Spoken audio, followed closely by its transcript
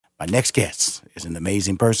My next guest is an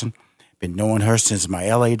amazing person. Been knowing her since my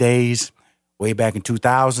LA days, way back in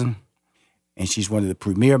 2000. And she's one of the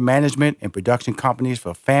premier management and production companies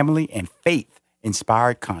for family and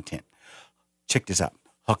faith-inspired content. Check this out.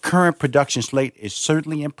 Her current production slate is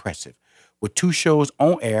certainly impressive, with 2 shows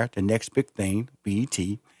on air, The Next Big Thing, BET,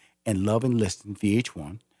 and Love and Listen,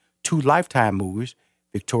 VH1, 2 Lifetime movies,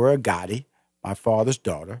 Victoria Gotti, My Father's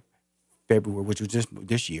Daughter, February, which was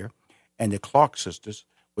this year, and The Clark Sisters,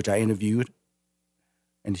 which I interviewed,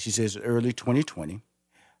 and she says early 2020.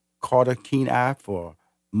 Carter Keen Eye for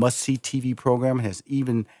must-see TV program has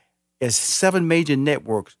 7 major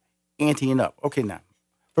networks anteing up. Okay, now,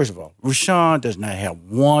 first of all, Rushion does not have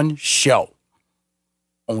one show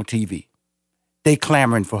on TV. They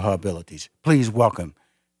clamoring for her abilities. Please welcome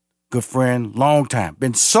good friend, long time.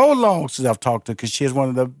 Been so long since I've talked to her because she has one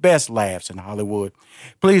of the best laughs in Hollywood.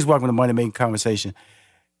 Please welcome to Money Making Conversation,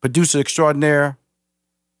 producer extraordinaire,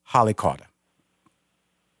 Holly Carter.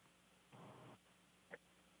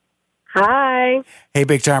 Hi. Hey,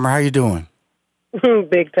 Big Timer, how you doing?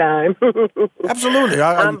 Big time. Absolutely.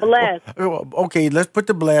 I'm blessed. Okay, let's put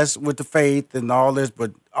the bless with the faith and all this,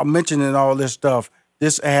 but I'm mentioning all this stuff.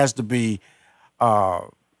 This has to be, I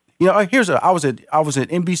was at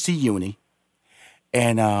NBC Uni,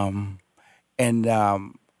 and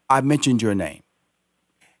I mentioned your name,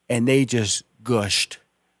 and they just gushed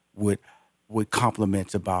with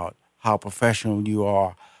compliments about how professional you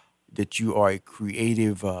are, that you are a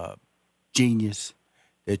creative genius,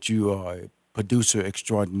 that you are a producer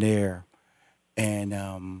extraordinaire, and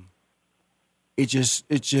it's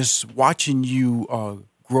just watching you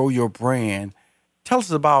grow your brand. Tell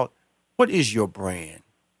us about what is your brand,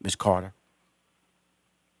 Ms. Carter?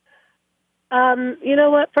 You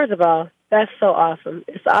know what? First of all, that's so awesome.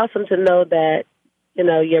 It's awesome to know that,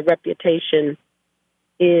 your reputation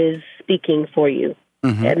is speaking for you.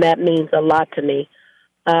 Mm-hmm. And that means a lot to me.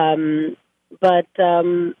 But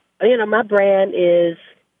my brand is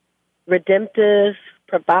redemptive,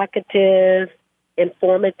 provocative,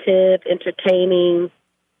 informative, entertaining,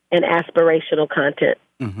 and aspirational content.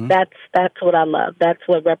 Mm-hmm. That's what I love. That's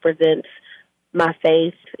what represents my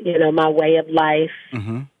faith, my way of life,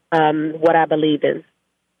 mm-hmm. What I believe in.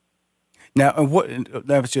 Now, I'm going to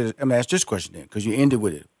ask this question then, because you ended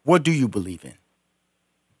with it. What do you believe in?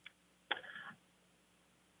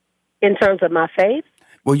 In terms of my faith?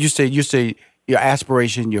 Well, you say your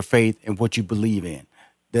aspiration, your faith, and what you believe in.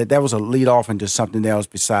 That was a lead off into something else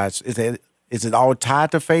besides. Is it all tied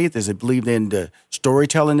to faith? Is it believed in the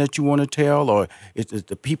storytelling that you want to tell, or is it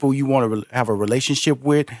the people you want to have a relationship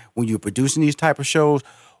with when you're producing these type of shows?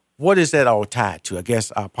 What is that all tied to? I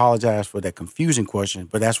guess I apologize for that confusing question,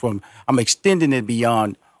 but that's what I'm extending it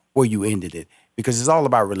beyond where you ended it, because it's all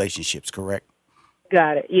about relationships, correct?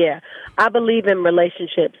 Got it. Yeah. I believe in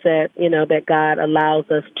relationships that God allows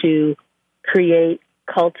us to create,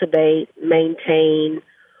 cultivate, maintain,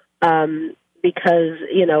 because,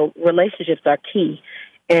 relationships are key.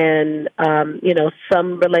 And,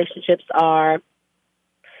 some relationships are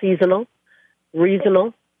seasonal,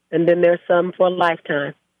 regional, and then there's some for a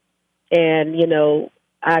lifetime. And,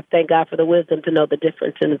 I thank God for the wisdom to know the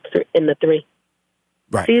difference in the three.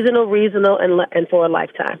 Right. Seasonal, regional, and for a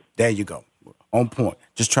lifetime. There you go. On point.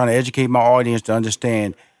 Just trying to educate my audience to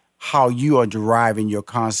understand how you are deriving your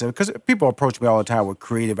concept. Because people approach me all the time with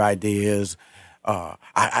creative ideas. I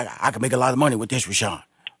can make a lot of money with this, Rushion.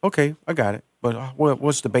 Okay, I got it. But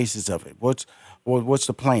what's the basis of it? What's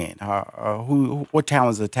the plan? What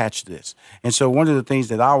talent is attached to this? And so one of the things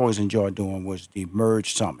that I always enjoyed doing was the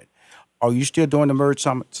Merge Summit. Are you still doing the Merge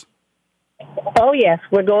Summits? Oh, yes.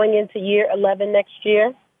 We're going into year 11 next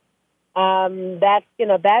year. That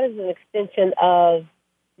is an extension of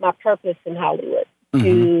my purpose in Hollywood, mm-hmm.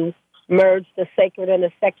 to merge the sacred and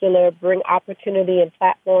the secular, bring opportunity and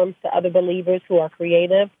platforms to other believers who are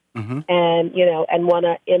creative, mm-hmm. and want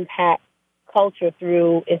to impact culture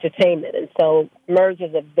through entertainment. And so Merge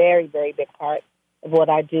is a very, very big part of what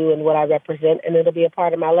I do and what I represent, and it'll be a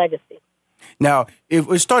part of my legacy. Now, if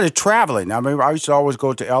we started traveling, I mean, I used to always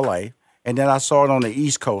go to L.A., and then I saw it on the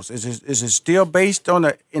East Coast. Is it still based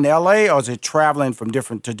in L.A., or is it traveling from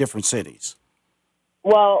different cities?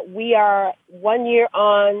 Well, we are 1 year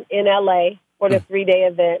on in L.A. for the 3-day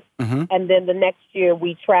event, mm-hmm. and then the next year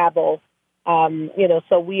we travel.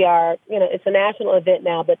 So we are, it's a national event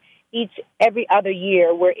now, but every other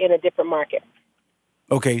year we're in a different market.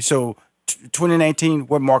 Okay, so 2019,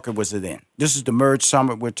 what market was it in? This is the Merge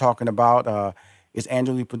Summit we're talking about. It's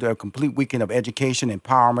annually a complete weekend of education,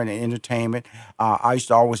 empowerment, and entertainment. I used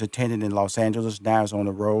to always attend it in Los Angeles. Now it's on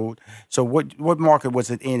the road. So what market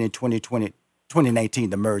was it in 2019,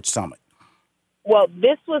 the Merge Summit? Well,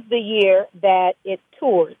 this was the year that it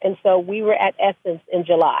toured, and so we were at Essence in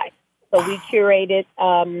July. So we curated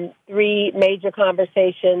 3 major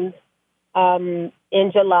conversations in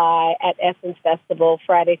July at Essence Festival,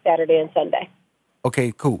 Friday, Saturday, and Sunday.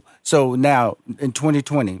 Okay, cool. So now in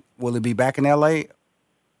 2020, will it be back in LA?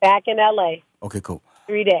 Back in LA. Okay, cool.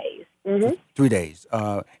 3 days. Mm-hmm. 3 days.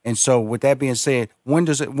 And so with that being said, when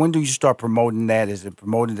do you start promoting that? Is it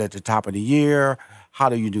promoted at the top of the year? How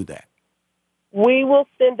do you do that? We will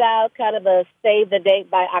send out kind of a save the date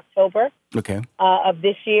by October of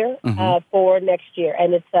this year for next year.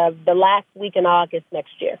 And it's the last week in August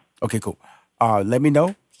next year. Okay, cool. Let me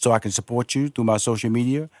know so I can support you through my social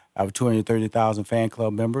media. I have 230,000 fan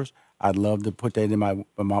club members. I'd love to put that in my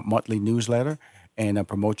monthly newsletter and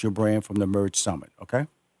promote your brand from the Merge Summit, okay?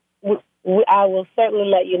 I will certainly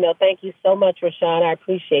let you know. Thank you so much, Rushion. I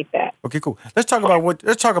appreciate that. Okay, cool. Let's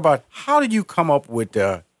talk about how did you come up with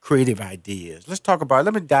creative ideas.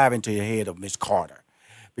 Let me dive into your head of Miss Carter,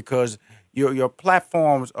 because your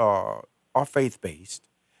platforms are faith-based.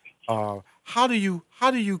 How do you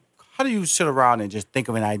sit around and just think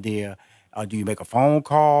of an idea? Do you make a phone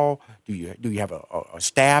call? Do you have a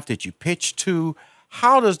staff that you pitch to?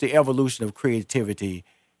 How does the evolution of creativity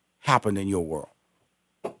happen in your world?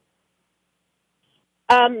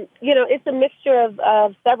 It's a mixture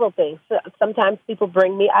of several things. Sometimes people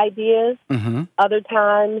bring me ideas. Mm-hmm. Other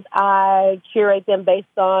times I curate them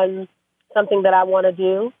based on something that I want to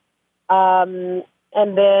do. And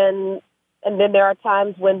then there are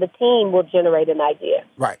times when the team will generate an idea.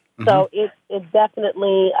 Right. Mm-hmm. So it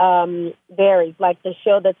definitely varies. Like the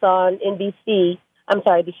show that's on NBC,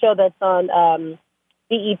 the show that's on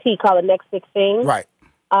BET called The Next Big Thing. Right.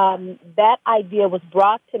 That idea was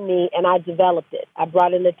brought to me, and I developed it. I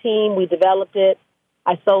brought in a team, we developed it,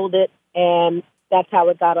 I sold it, and that's how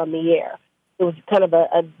it got on the air. It was kind of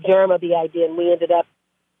a germ of the idea, and we ended up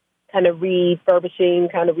kind of refurbishing,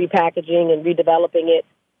 kind of repackaging, and redeveloping it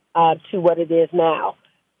to what it is now.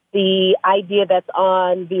 The idea that's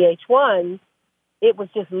on VH1, it was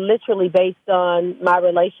just literally based on my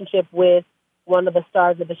relationship with one of the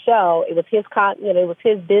stars of the show. It was his it was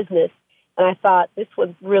his business. And I thought this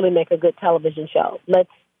would really make a good television show. Let's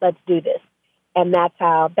do this. And that's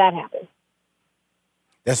how that happened.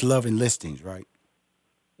 That's Love and Listings, right?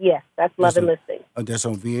 Yes, that's Love and Listings. That's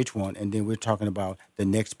on VH1. And then we're talking about The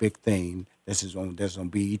Next Big Thing. That's on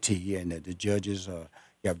BET. And the judges, you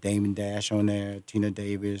have Damon Dash on there, Tina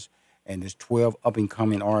Davis, and there's 12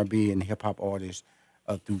 up-and-coming R&B and hip-hop artists.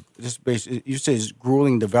 Through this you said it's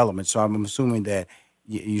grueling development, so I'm assuming that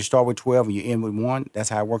you start with 12 and you end with 1. That's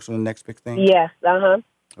how it works on The Next Big Thing? Yes,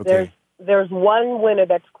 Okay. There's one winner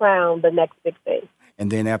that's crowned The Next Big Thing.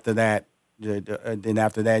 And then after that,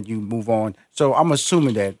 you move on. So I'm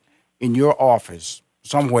assuming that in your office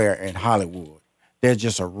somewhere in Hollywood, there's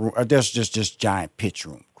just giant pitch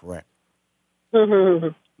room, correct? Mm-hmm.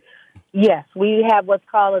 Yes, we have what's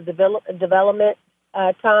called a development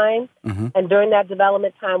time. Mm-hmm. And during that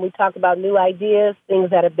development time, we talk about new ideas, things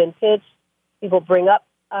that have been pitched. People bring up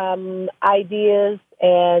ideas,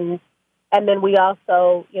 and then we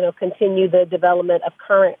also, continue the development of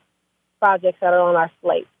current projects that are on our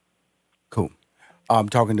slate. Cool. I'm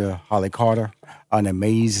talking to Holly Carter, an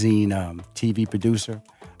amazing TV producer,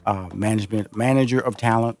 manager of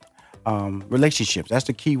talent, relationships. That's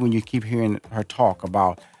the key when you keep hearing her talk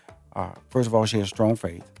about, first of all, she has strong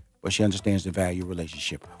faith, but she understands the value of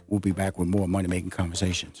relationship. We'll be back with more Money-Making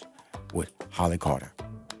Conversations with Holly Carter.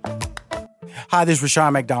 Hi, this is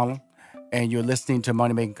Rushion McDonald, and you're listening to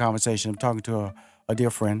Money Making Conversation. I'm talking to a dear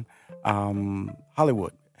friend,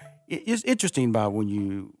 Hollywood. It's interesting about when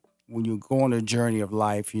you go on a journey of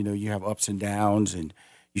life. You have ups and downs, and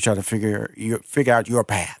you try to figure out your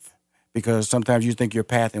path, because sometimes you think your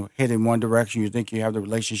path is headed in one direction. You think you have the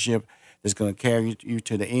relationship that's going to carry you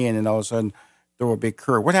to the end, and all of a sudden throw a big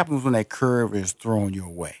curve. What happens when that curve is thrown your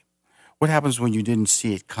way? What happens when you didn't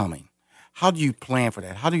see it coming? How do you plan for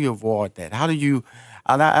that? How do you avoid that?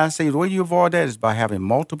 I say the way you avoid that is by having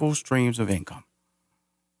multiple streams of income.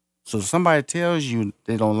 So if somebody tells you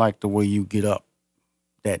they don't like the way you get up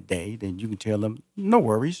that day, then you can tell them, no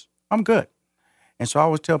worries, I'm good. And so I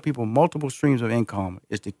always tell people multiple streams of income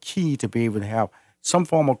is the key to be able to have some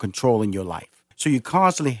form of control in your life. So you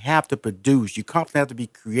constantly have to produce. You constantly have to be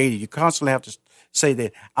creative. You constantly have to say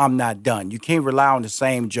that I'm not done. You can't rely on the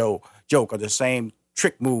same joke or the same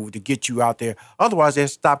trick move to get you out there. Otherwise, they'll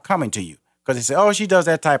stop coming to you because they say, oh, she does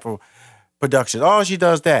that type of production. Oh, she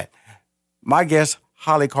does that. My guest,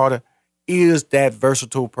 Holly Carter, is that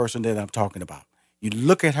versatile person that I'm talking about. You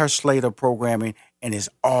look at her slate of programming, and it's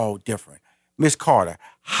all different. Miss Carter,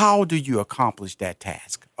 how do you accomplish that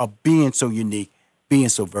task of being so unique, being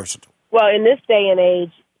so versatile? Well, in this day and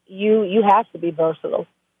age, you have to be versatile.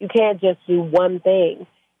 You can't just do one thing,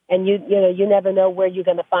 and you never know where you're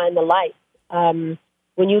going to find the light.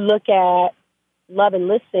 When you look at Love and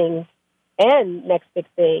Listings and Next Big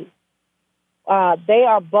Thing, they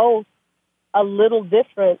are both a little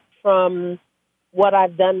different from what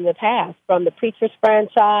I've done in the past, from the Preachers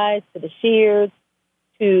franchise to the Shears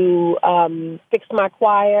to Fix My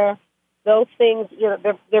Choir. Those things,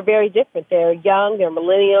 they're very different. They're young, they're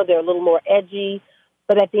millennial, they're a little more edgy,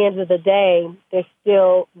 but at the end of the day, there's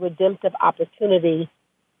still redemptive opportunity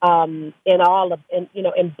in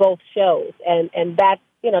both shows, and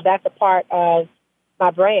that's a part of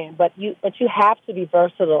my brand. But you have to be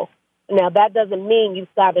versatile. Now that doesn't mean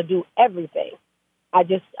you've got to do everything. I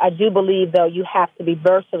do believe though you have to be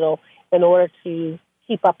versatile in order to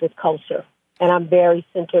keep up with culture, and I'm very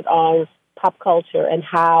centered on pop culture and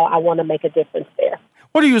how I want to make a difference there.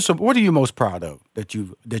 What are you most proud of that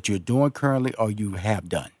you're doing currently or you have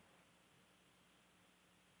done?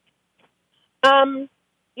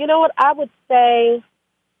 You know what? I would say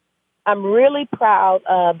I'm really proud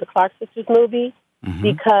of the Clark Sisters movie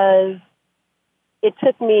because it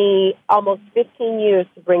took me almost 15 years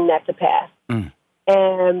to bring that to pass. Mm.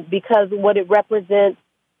 And because what it represents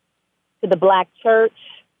to the black church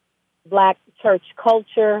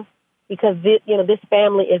culture, because this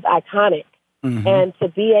family is iconic. Mm-hmm. And to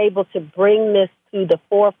be able to bring this to the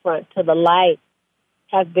forefront, to the light,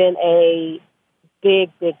 has been a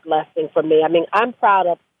big, big blessing for me. I mean, I'm proud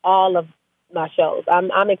of all of my shows.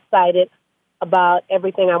 I'm excited about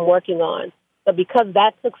everything I'm working on. But because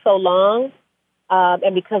that took so long,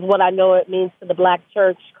 and because what I know it means to the black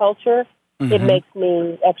church culture, it makes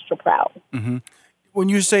me extra proud. Mm-hmm. When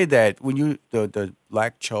you say that, the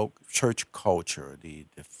black church culture, the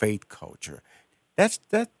faith culture,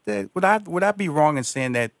 would I be wrong in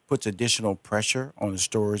saying that puts additional pressure on the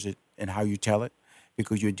stories and how you tell it,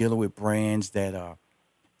 because you're dealing with brands that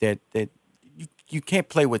you can't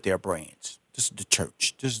play with their brands. This is the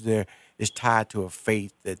church. It's tied to a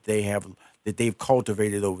faith that they've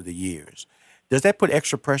cultivated over the years. Does that put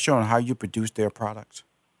extra pressure on how you produce their products?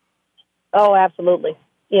 Oh, absolutely.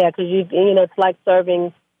 Yeah, because it's like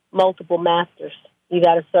serving multiple masters. You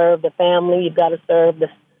got to serve the family, you've got to serve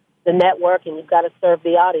the network, and you've got to serve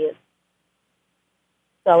the audience.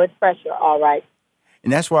 So it's pressure, all right.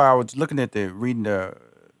 And that's why I was looking at reading the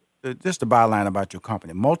byline about your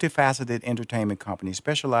company. Multifaceted entertainment company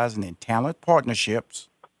specializing in talent partnerships,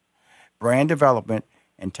 brand development,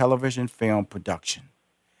 and television film production.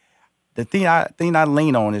 The thing I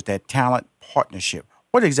lean on is that talent partnership.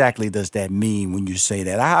 What exactly does that mean when you say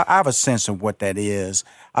that? I have a sense of what that is.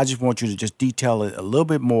 I just want you to just detail it a little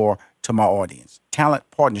bit more to my audience. Talent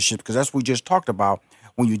partnerships, because that's what we just talked about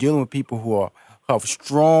when you're dealing with people who have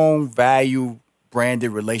strong value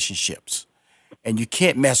branded relationships. And you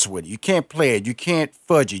can't mess with it. You can't play it. You can't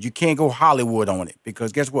fudge it. You can't go Hollywood on it,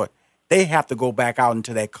 because guess what? They have to go back out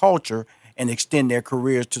into that culture and extend their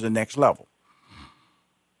careers to the next level.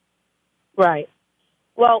 Right.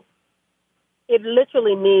 Well, it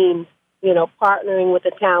literally means, partnering with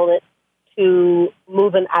the talent to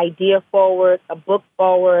move an idea forward, a book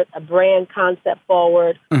forward, a brand concept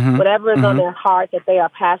forward, whatever is on their heart that they are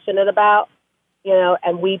passionate about,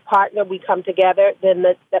 and we partner, we come together, then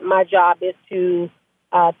that my job is to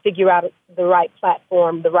figure out the right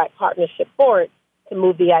platform, the right partnership for it to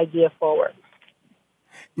move the idea forward.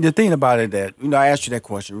 The thing about it that, I asked you that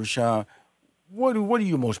question, Rashawn, what are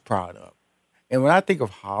you most proud of? And when I think of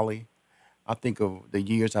Holly, I think of the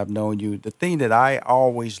years I've known you. The thing that I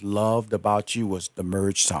always loved about you was the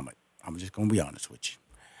Merge Summit. I'm just going to be honest with you.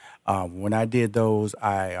 When I did those,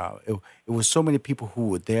 it was so many people who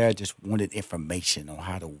were there just wanted information on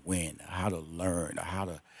how to win, how to learn,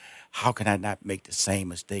 how can I not make the same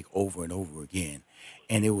mistake over and over again.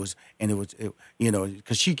 And it was,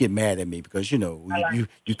 because she get mad at me because, you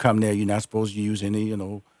come there, you're not supposed to use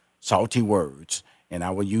any, salty words. And I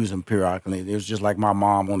would use them periodically. It was just like my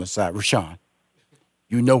mom on the side, Rashawn,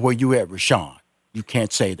 you know where you at, Rashawn. You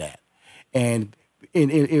can't say that. And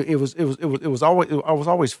it was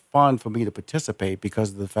always fun for me to participate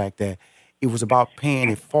because of the fact that it was about paying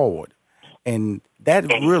it forward. And that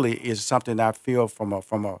really is something I feel from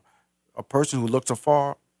a person who looks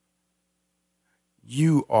afar.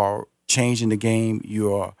 You are changing the game.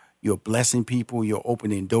 You're blessing people. You're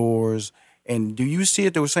opening doors. And do you see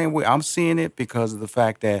it the same way I'm seeing it? Because of the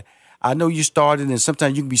fact that I know you started, and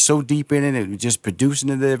sometimes you can be so deep in it and just producing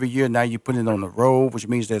it every year. Now you're putting it on the road, which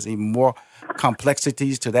means there's even more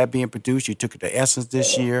complexities to that being produced. You took it to Essence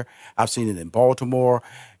this year. I've seen it in Baltimore,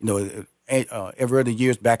 every other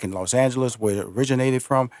years back in Los Angeles, where it originated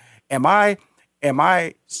from. Am I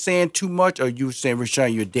saying too much, or are you saying,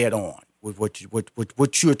 Rashawn, you're dead on with what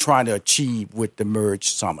you're trying to achieve with the Merge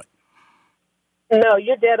Summit? No,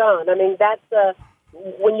 you're dead on. I mean, that's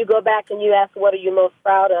when you go back and you ask, what are you most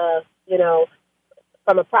proud of?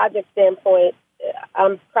 From a project standpoint,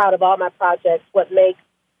 I'm proud of all my projects. What makes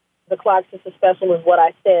the Clark Sisters special is what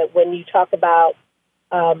I said. When you talk about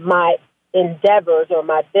my endeavors or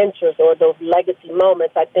my ventures or those legacy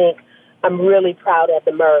moments, I think I'm really proud of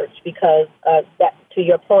the Merge because that, to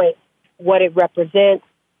your point, what it represents,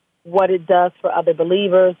 what it does for other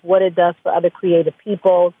believers, what it does for other creative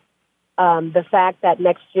people. The fact that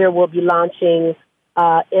next year we'll be launching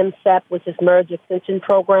MSEP, which is Merge Extension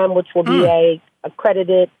Program, which will be a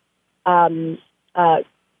accredited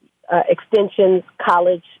extension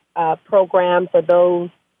college program for those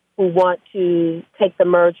who want to take the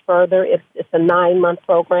Merge further. It's a 9-month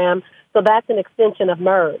program. So that's an extension of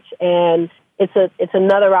Merge, and it's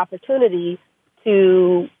another opportunity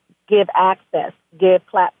to give access, give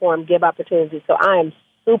platform, give opportunity. So I am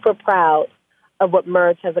super proud of what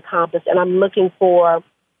Merge has accomplished, and I'm looking for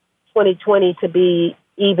 2020 to be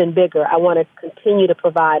even bigger. I want to continue to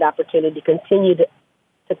provide opportunity, continue to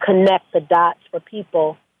connect the dots for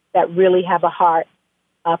people that really have a heart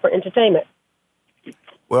for entertainment.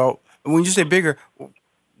 Well, when you say bigger,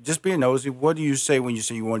 just being nosy, what do you say when you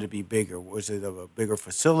say you want to be bigger? Was it a bigger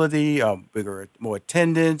facility, more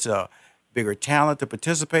attendance, bigger talent to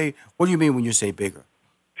participate? What do you mean when you say bigger?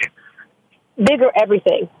 Bigger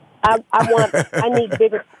everything. I need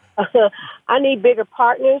bigger. I need bigger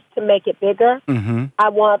partners to make it bigger. Mm-hmm. I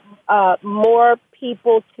want more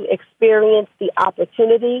people to experience the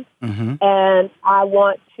opportunity, mm-hmm. and I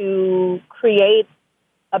want to create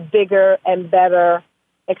a bigger and better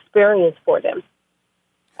experience for them.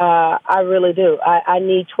 I really do. I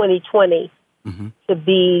need 2020 mm-hmm. to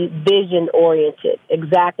be vision-oriented,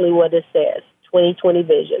 exactly what it says, 2020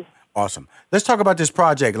 vision. Awesome. Let's talk about this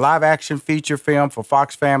project, live-action feature film for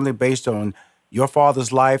Fox Family based on your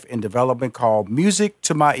father's life and development called Music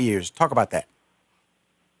to My Ears. Talk about that.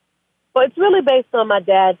 Well, it's really based on my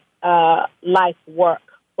dad's life work,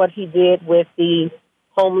 what he did with the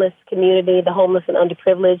homeless community, the homeless and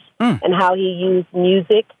underprivileged, and how he used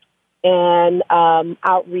music and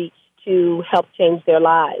outreach to help change their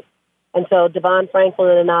lives. And so Devon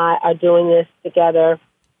Franklin and I are doing this together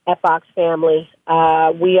at Fox Family.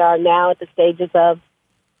 We are now at the stages of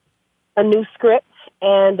a new script,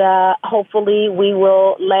 and hopefully we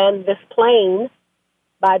will land this plane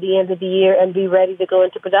by the end of the year and be ready to go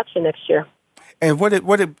into production next year. And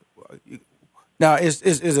now is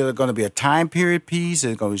it going to be a time period piece?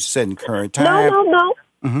 Is it going to be set in current time? No.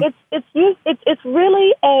 Mm-hmm. It's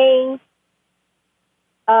really a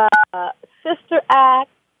sister act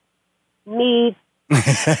meets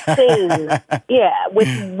sing,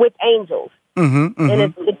 with angels, mm-hmm, mm-hmm.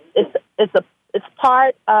 and it's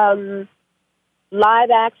part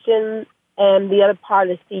live action, and the other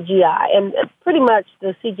part is CGI, and pretty much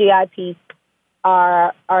the CGI piece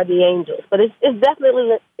are the angels, but it's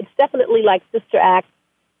definitely like sister act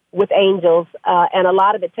with angels, and a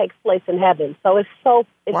lot of it takes place in heaven. So it's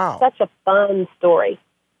wow. Such a fun story.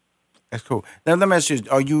 That's cool. Now let me ask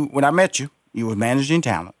you: when I met you, you were managing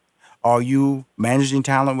talent. Are you managing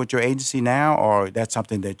talent with your agency now, or that's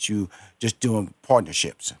something that you just doing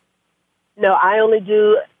partnerships? No, I only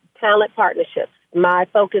do talent partnerships. My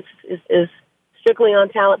focus is strictly on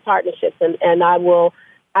talent partnerships, and I will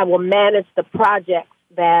manage the projects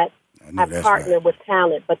that I partner with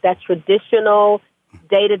talent. But that traditional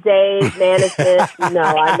day-to-day management, no,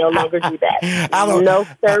 I no longer do that. No,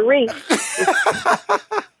 sirree.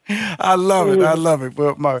 I love it. I love it.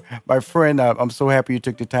 Well, my friend, I'm so happy you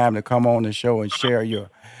took the time to come on the show and share your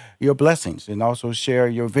blessings and also share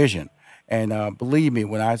your vision. And believe me,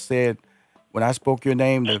 when I spoke your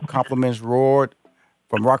name, the compliments roared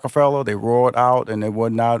from Rockefeller. They roared out, and they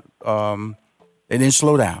would not. They didn't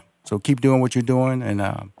slow down. So keep doing what you're doing,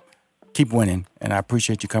 and keep winning. And I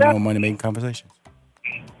appreciate you coming on Money Making Conversations.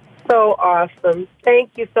 So awesome.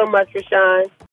 Thank you so much, Rashawn.